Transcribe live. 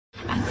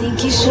I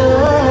think you should.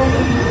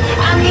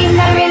 I mean,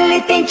 I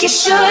really think you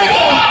should.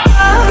 Yeah.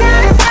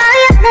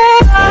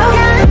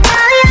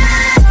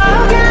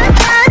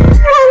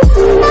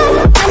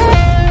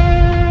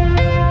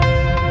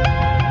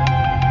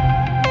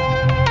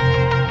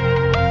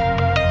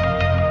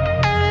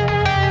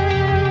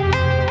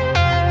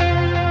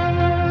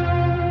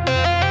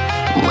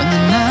 When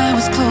the night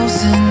was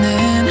closing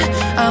in,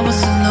 I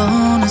was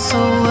alone and so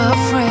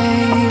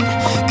afraid.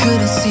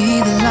 Couldn't see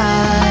the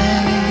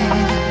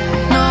light,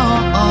 no.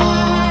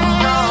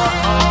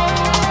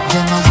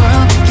 Then my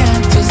world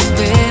began to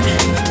spin.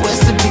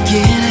 Where's the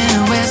beginning?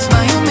 Where's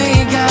my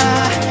omega?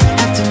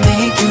 Have to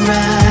make it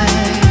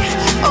right.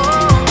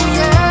 Oh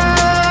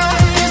yeah.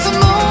 There's a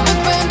moment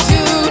when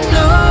you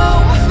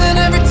know that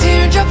every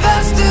teardrop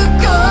has to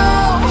go.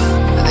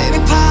 They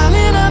be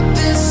piling up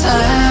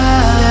inside.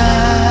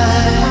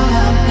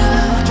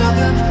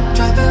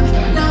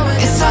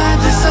 Inside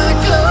this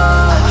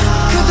glow.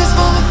 Could this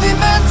moment be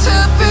meant to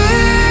be?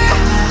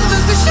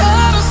 Lose the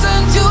shadows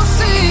and you'll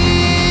see.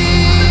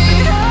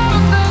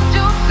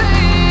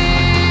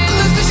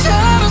 Lose the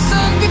shadows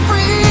and be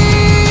free.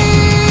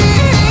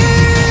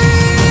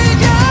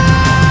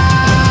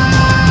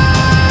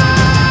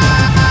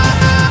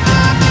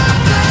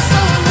 Black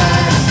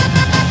sunrise.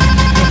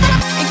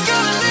 Ain't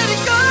gonna let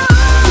it go.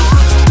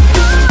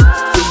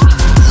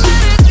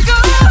 Let it go.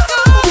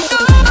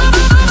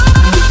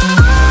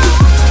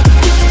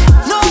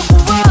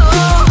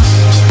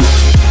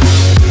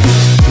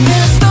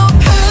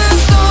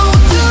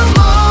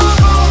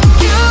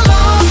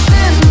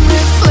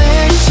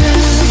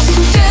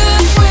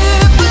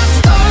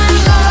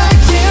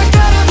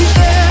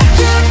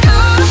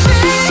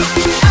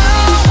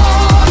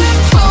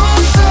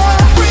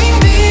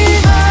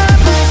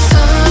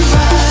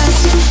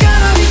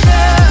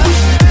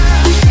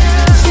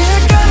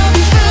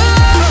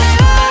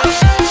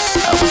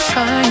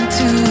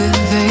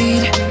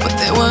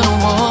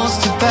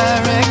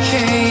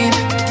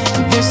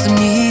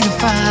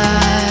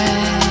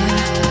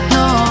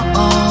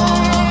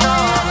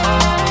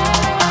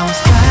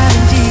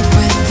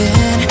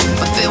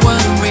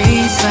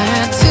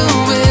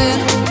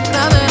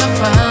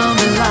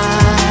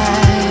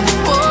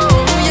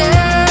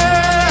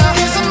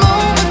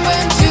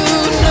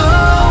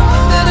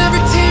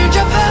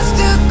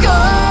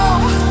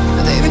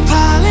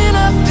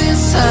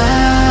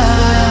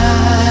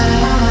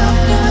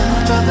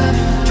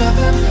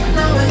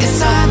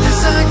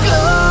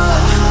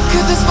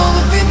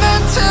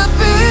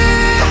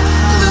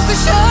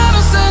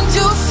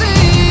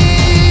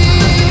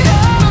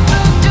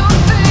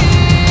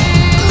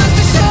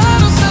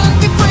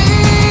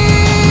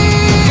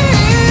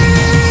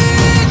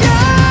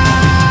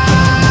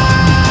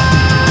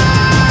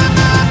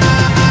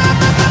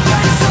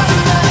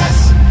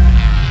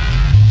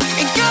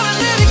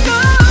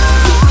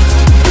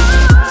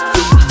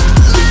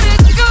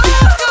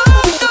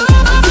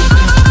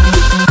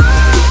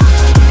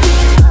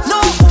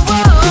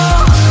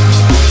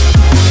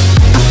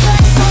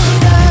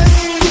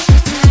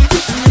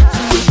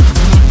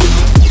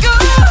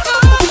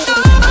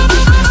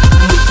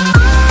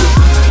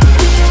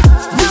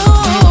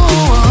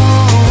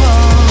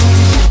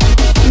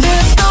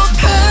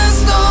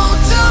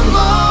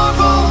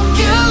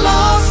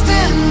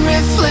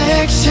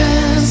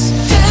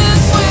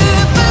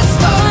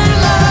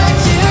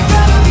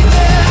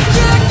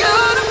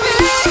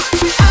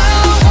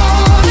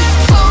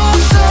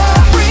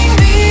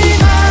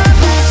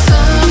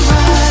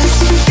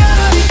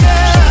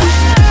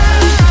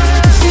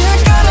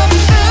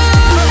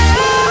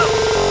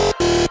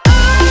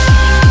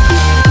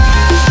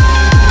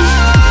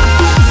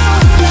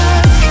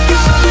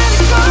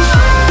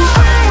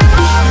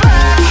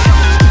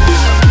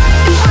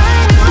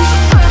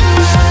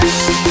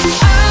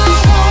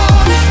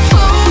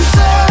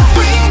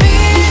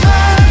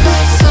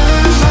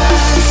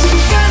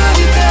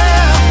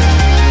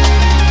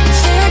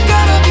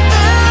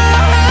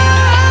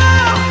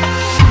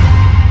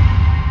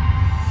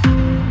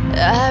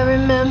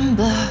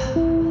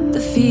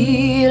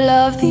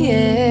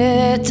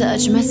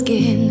 Touch my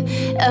skin,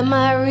 am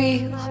I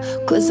real?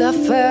 Cause I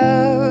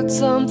felt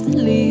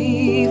something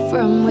leave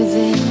from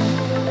within.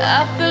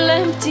 I feel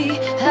empty,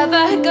 have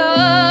I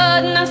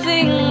got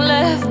nothing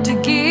left to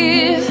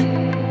give?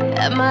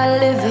 Am I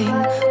living?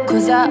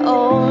 Cause I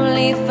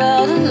only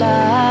felt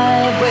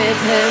alive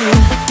with him.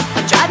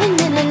 I'm driving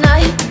in the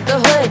night, the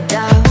hood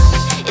down.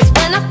 It's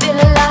when I feel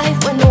alive,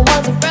 when no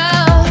one's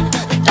around.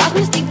 The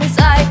darkness deep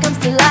inside comes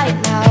to light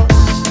now.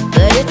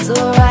 But it's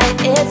alright,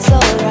 it's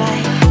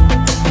alright.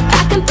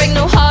 I can break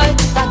no heart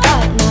if I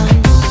got none.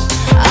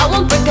 I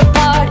won't break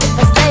apart if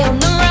I stay on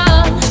the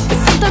run. But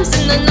sometimes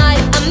in the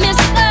night I miss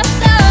the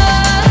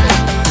sun.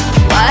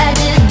 Why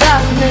did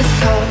darkness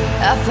come?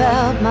 I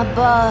felt my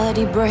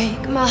body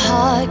break, my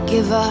heart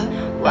give up.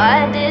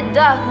 Why did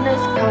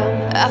darkness come?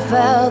 I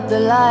felt the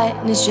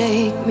lightning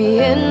shake me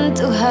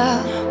into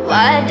hell.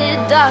 Why did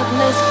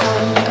darkness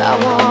come? I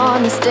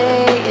wanna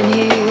stay in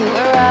here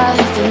where I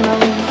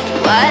belong.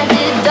 Why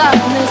did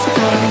darkness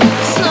come?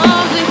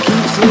 Something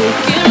keeps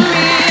waking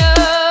me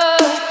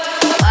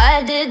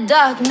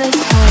darkness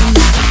come?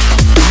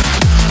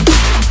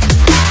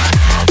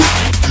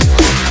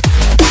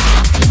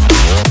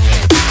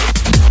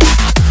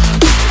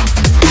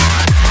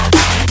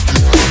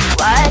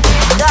 Why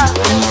did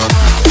darkness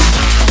come?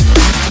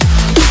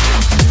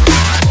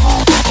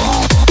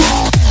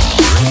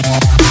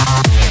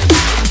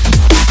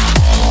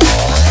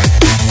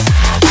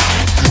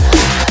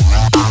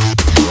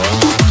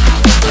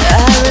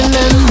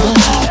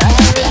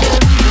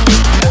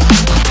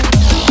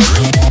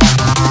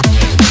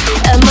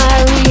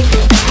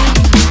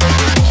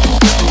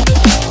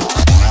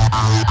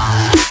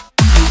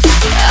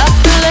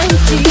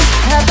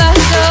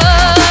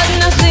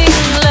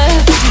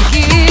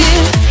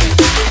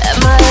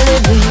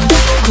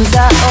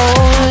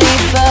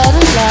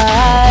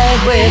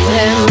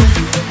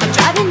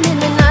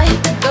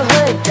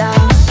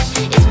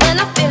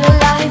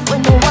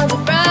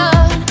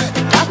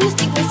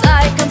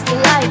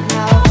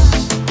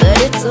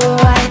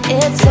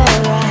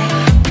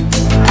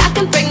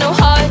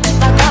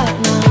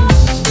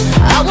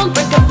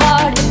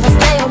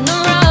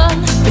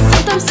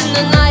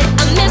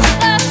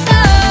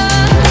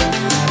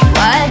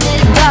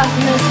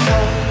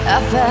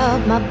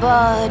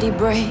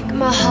 Break,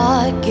 my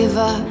heart give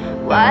up.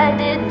 Why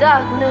did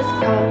darkness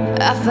come?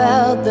 I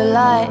felt the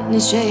lightning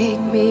shake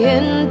me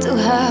into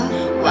hell.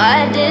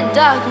 Why did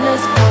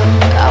darkness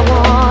come? I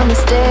wanna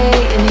stay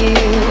in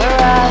here where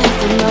I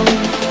belong.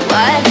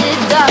 Why did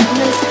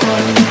darkness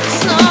come?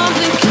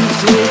 Something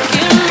keeps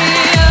waking me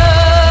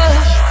up.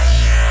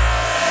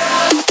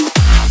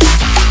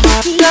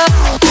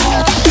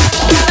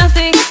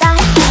 Nothing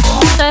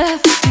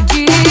left to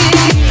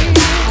give.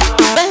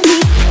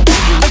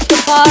 Break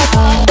apart.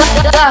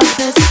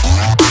 Darkness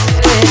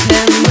with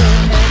him.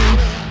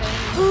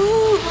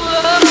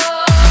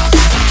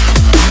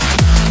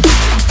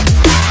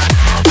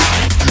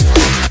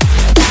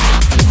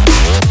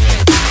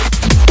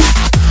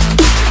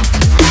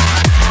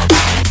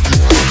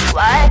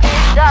 Why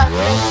did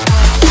darkness come?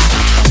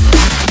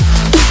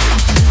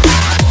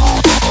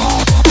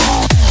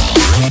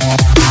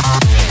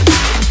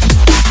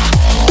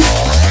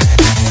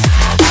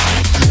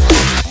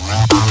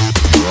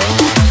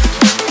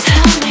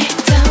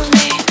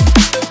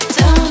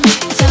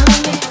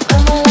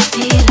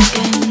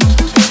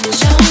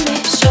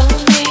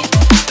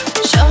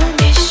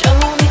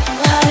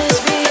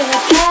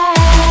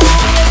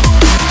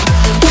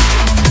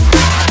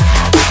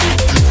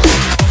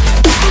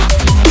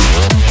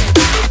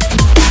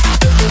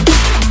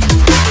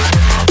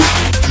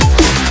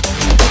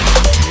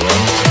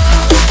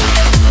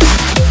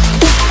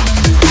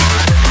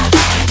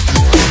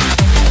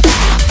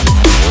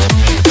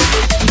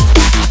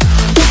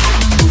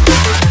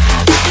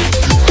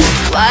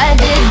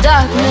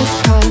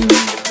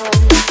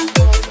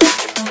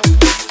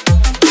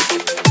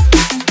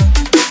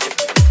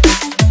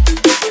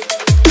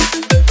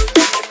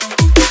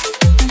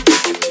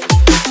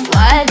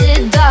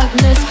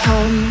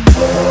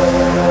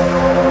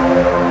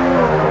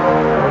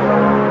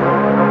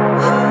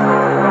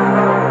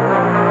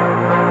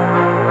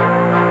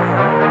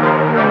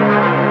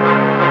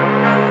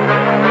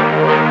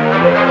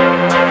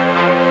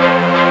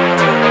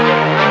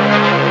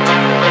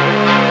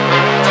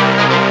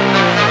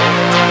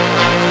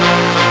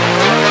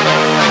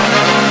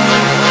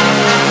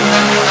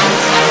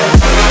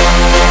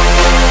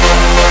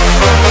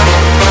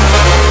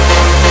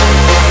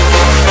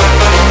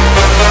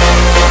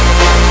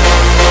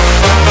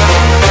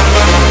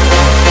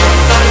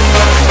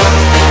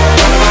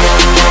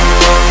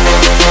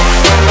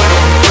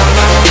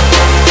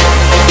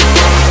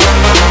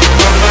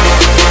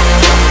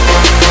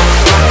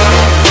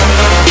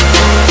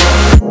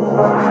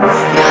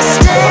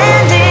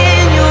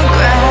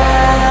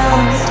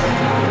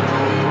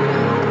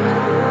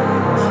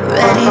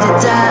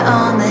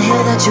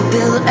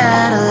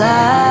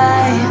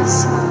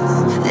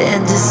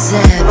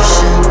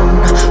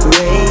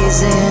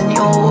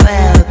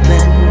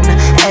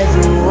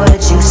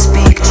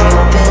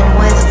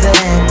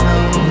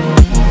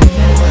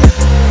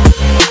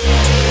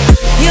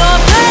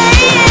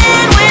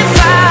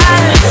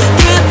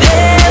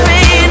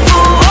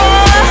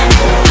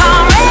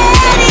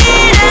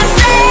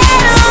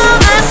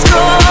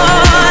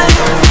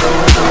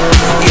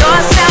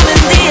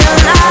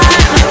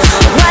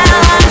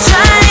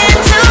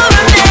 Trying to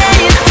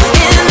remain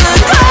in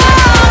the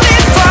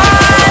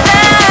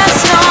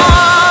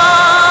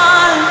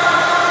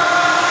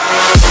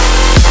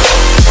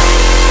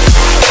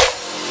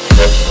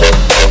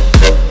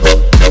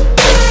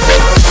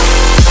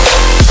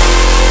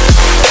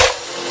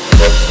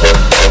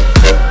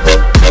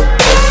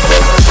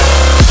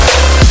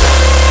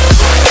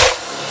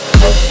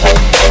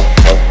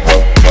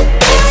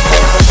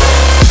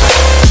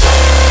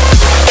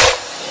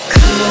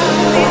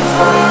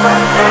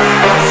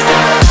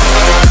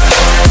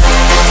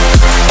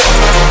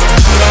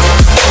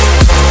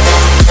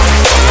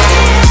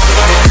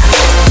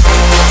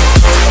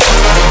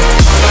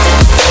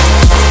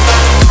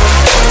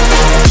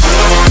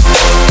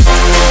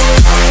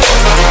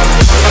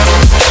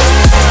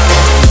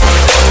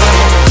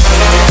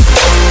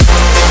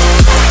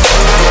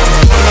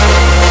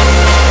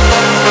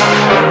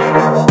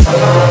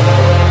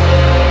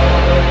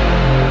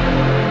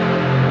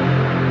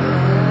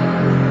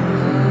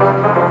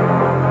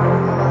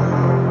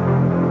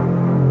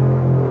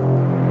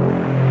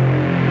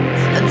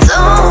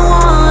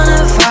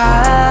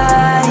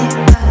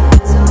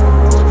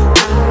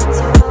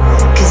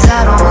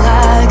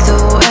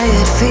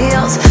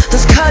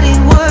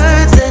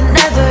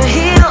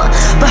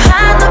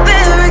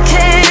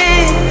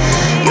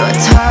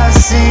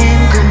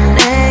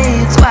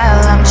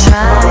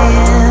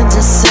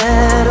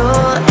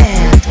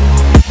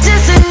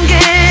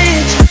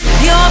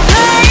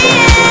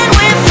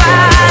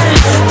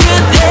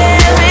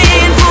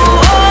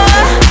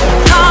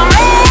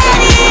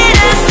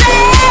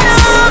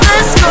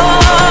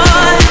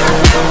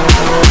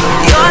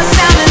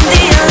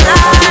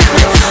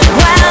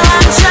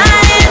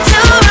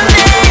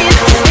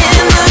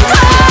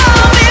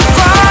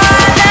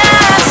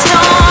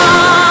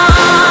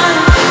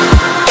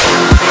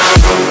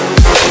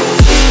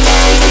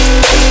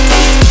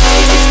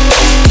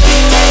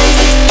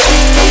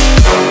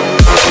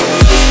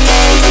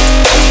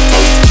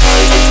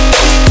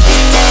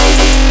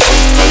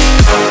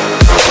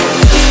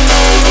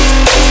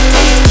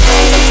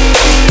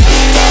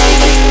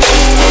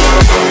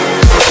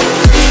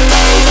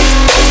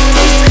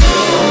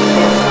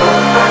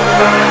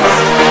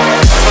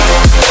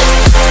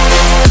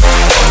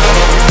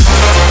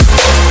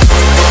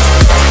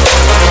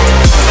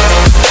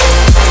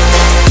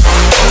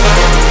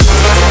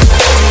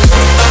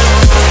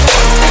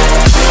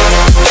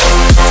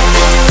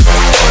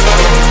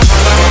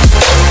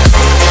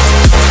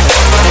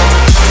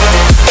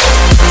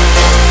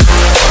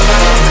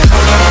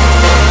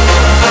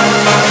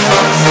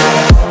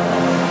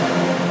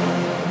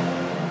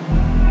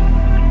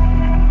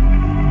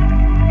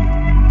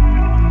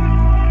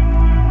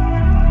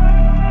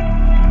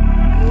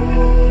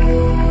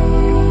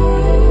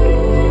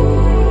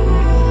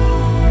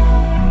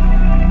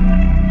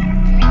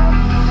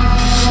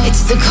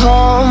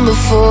calm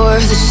before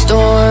the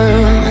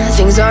storm.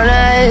 Things aren't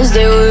as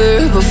they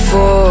were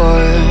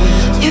before.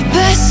 You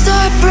best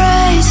start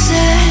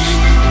bracing.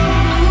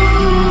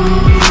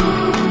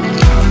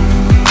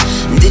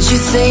 Did you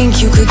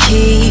think you could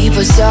keep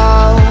us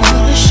out?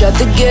 Shut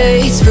the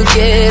gates,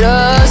 forget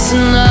us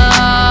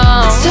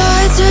now. The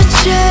tides are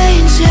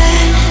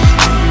changing.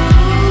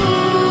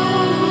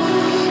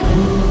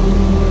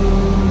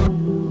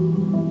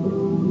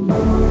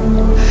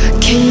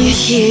 Can you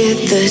hear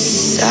the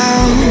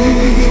sound?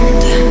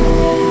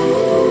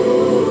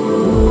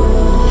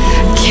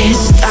 Can't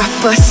stop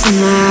us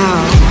now.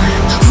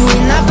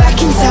 We're not back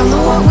in town,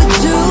 know what we're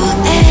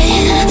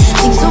doing.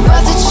 Things are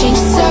about to change,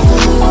 it's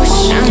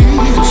evolution.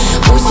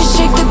 Voices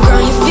shake the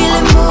ground, you feel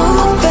it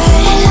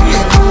moving.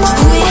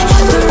 We're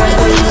the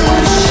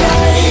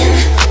revolution.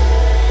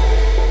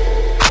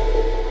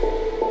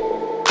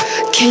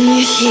 Can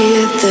you hear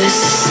the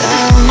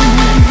sound?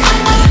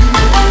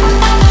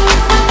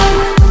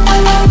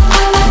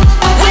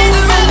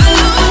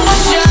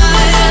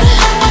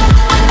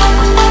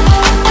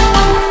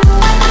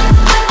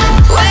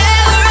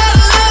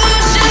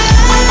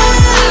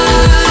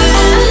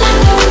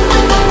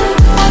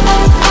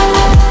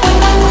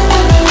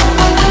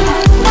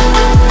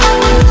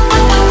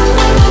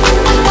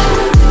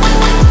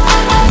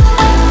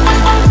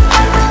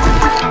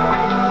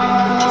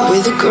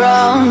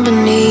 Ground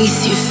beneath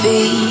your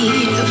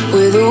feet,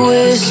 with a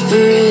whisper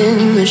in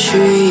the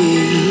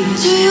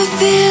trees. Do you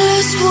feel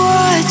us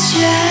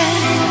watching?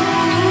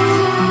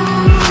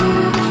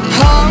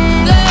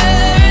 Hunger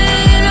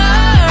in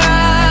our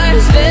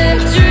eyes,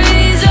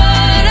 victories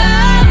on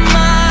our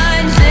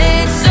minds.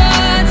 It's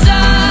our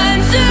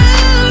time to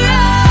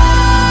rise.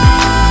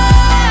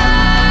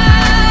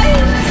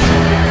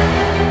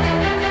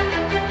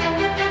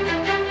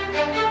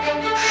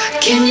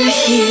 Can you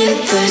hear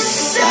the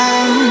sound?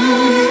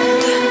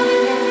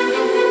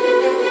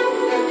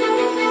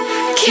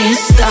 Can't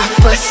stop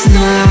us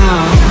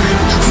now.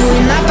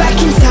 We're not back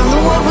in town,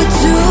 know what we're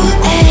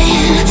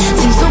doing.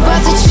 Things are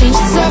about to change,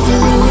 it's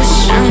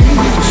evolution.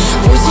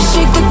 Voices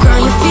shake the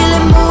ground, you feel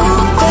it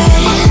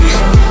moving.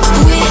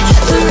 We're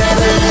the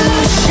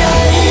revolution.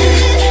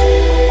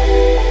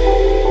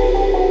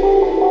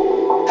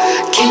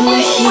 Can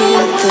you hear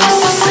the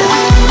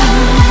sound?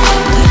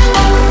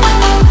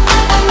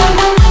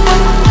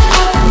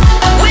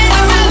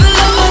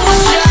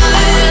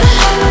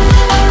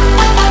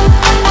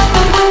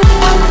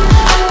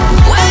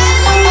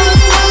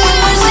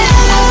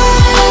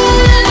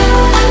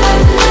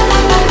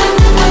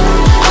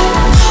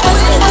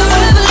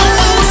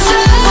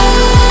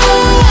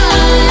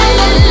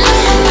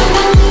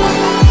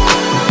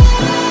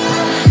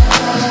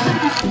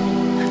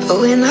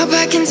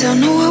 Don't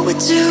know what we're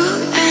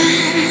doing.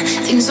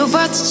 Things are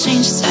about to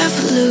change, it's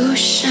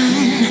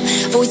evolution.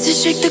 Voices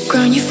shake the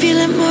ground, you feel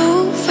it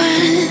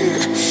moving.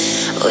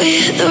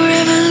 We're the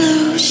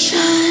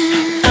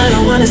revolution. I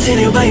don't wanna see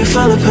you, but you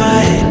fall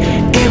apart.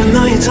 Even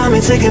though you told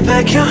me to get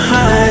back your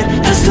heart,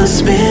 I still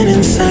spin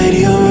inside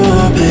your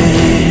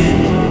orbit.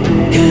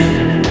 Yeah.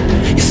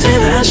 You say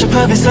that I should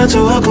probably start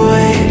to walk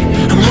away.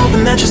 I'm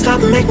hoping that you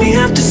stop and make me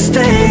have to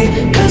stay,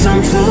 'cause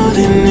I'm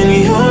floating in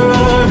your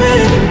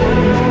orbit.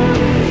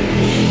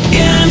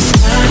 Yeah, I'm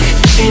stuck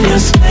in your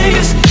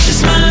space,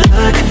 just my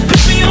luck.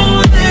 Put me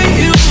away,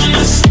 you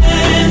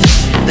understand.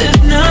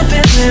 There's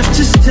nothing left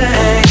to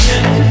say.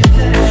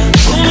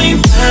 Pull me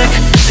back,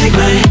 take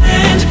my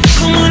hand.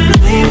 Come on,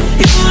 name,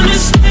 you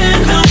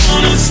understand. I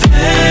wanna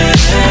stay,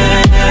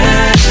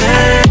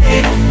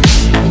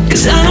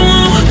 'cause I don't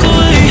wanna walk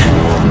away.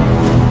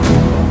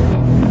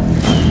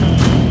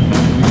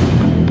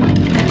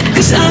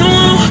 'Cause I don't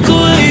wanna walk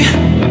away.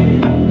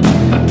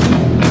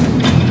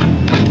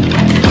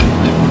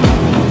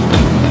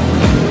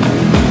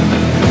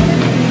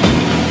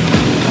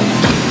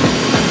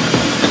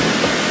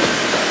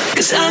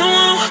 I don't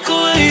wanna walk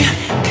away.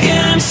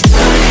 Yeah, I'm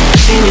stuck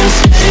in your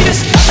space.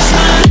 Just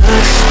my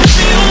luck. Put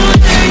me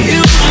away,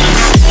 you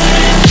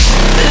understand.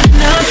 There's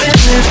nothing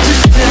left to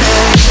say.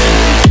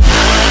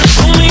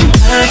 Pull me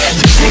back,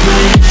 take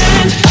my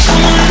hand.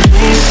 Come on,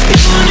 please, you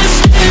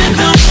understand.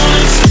 I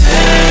wanna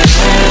stay.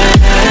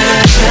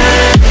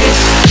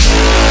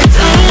 'Cause I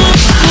don't wanna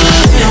walk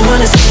away. I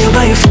wanna see you,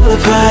 but you fall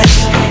apart.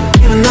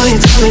 Even though you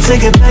told me to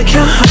get back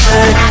your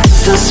heart,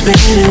 still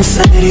spinning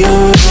inside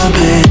your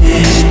orbit.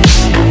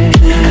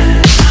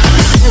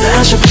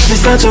 I should probably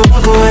start to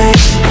walk away.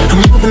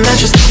 I'm hoping that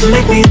you stop and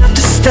make me have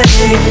to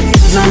stay,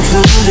 'cause I'm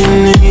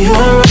floating in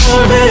your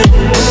orbit.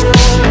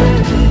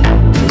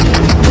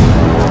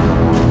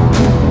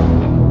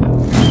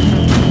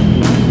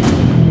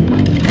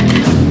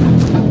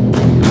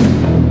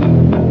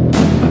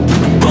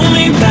 Pull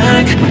me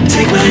back,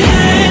 take my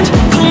hand.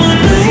 Come on,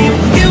 name,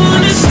 you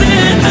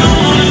understand. I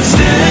wanna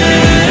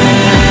stay,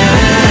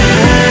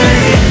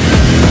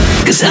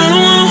 'cause I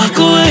don't wanna walk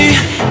away.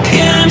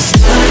 Yeah, I'm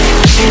stuck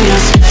in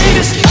your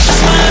space.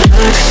 Just my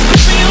luck.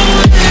 Put me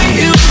away,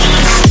 you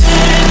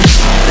understand.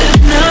 There's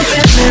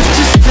nothing left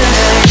to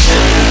say.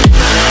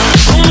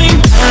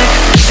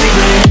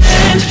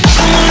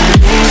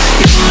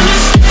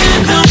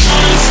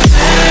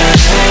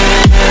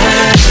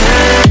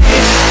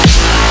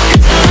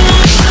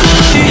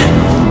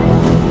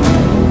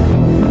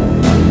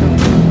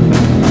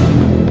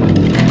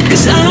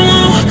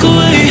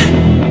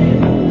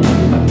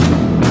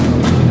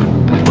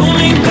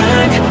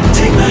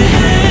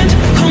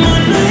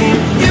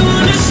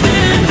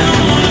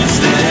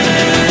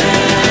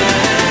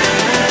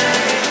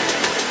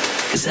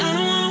 'cause I don't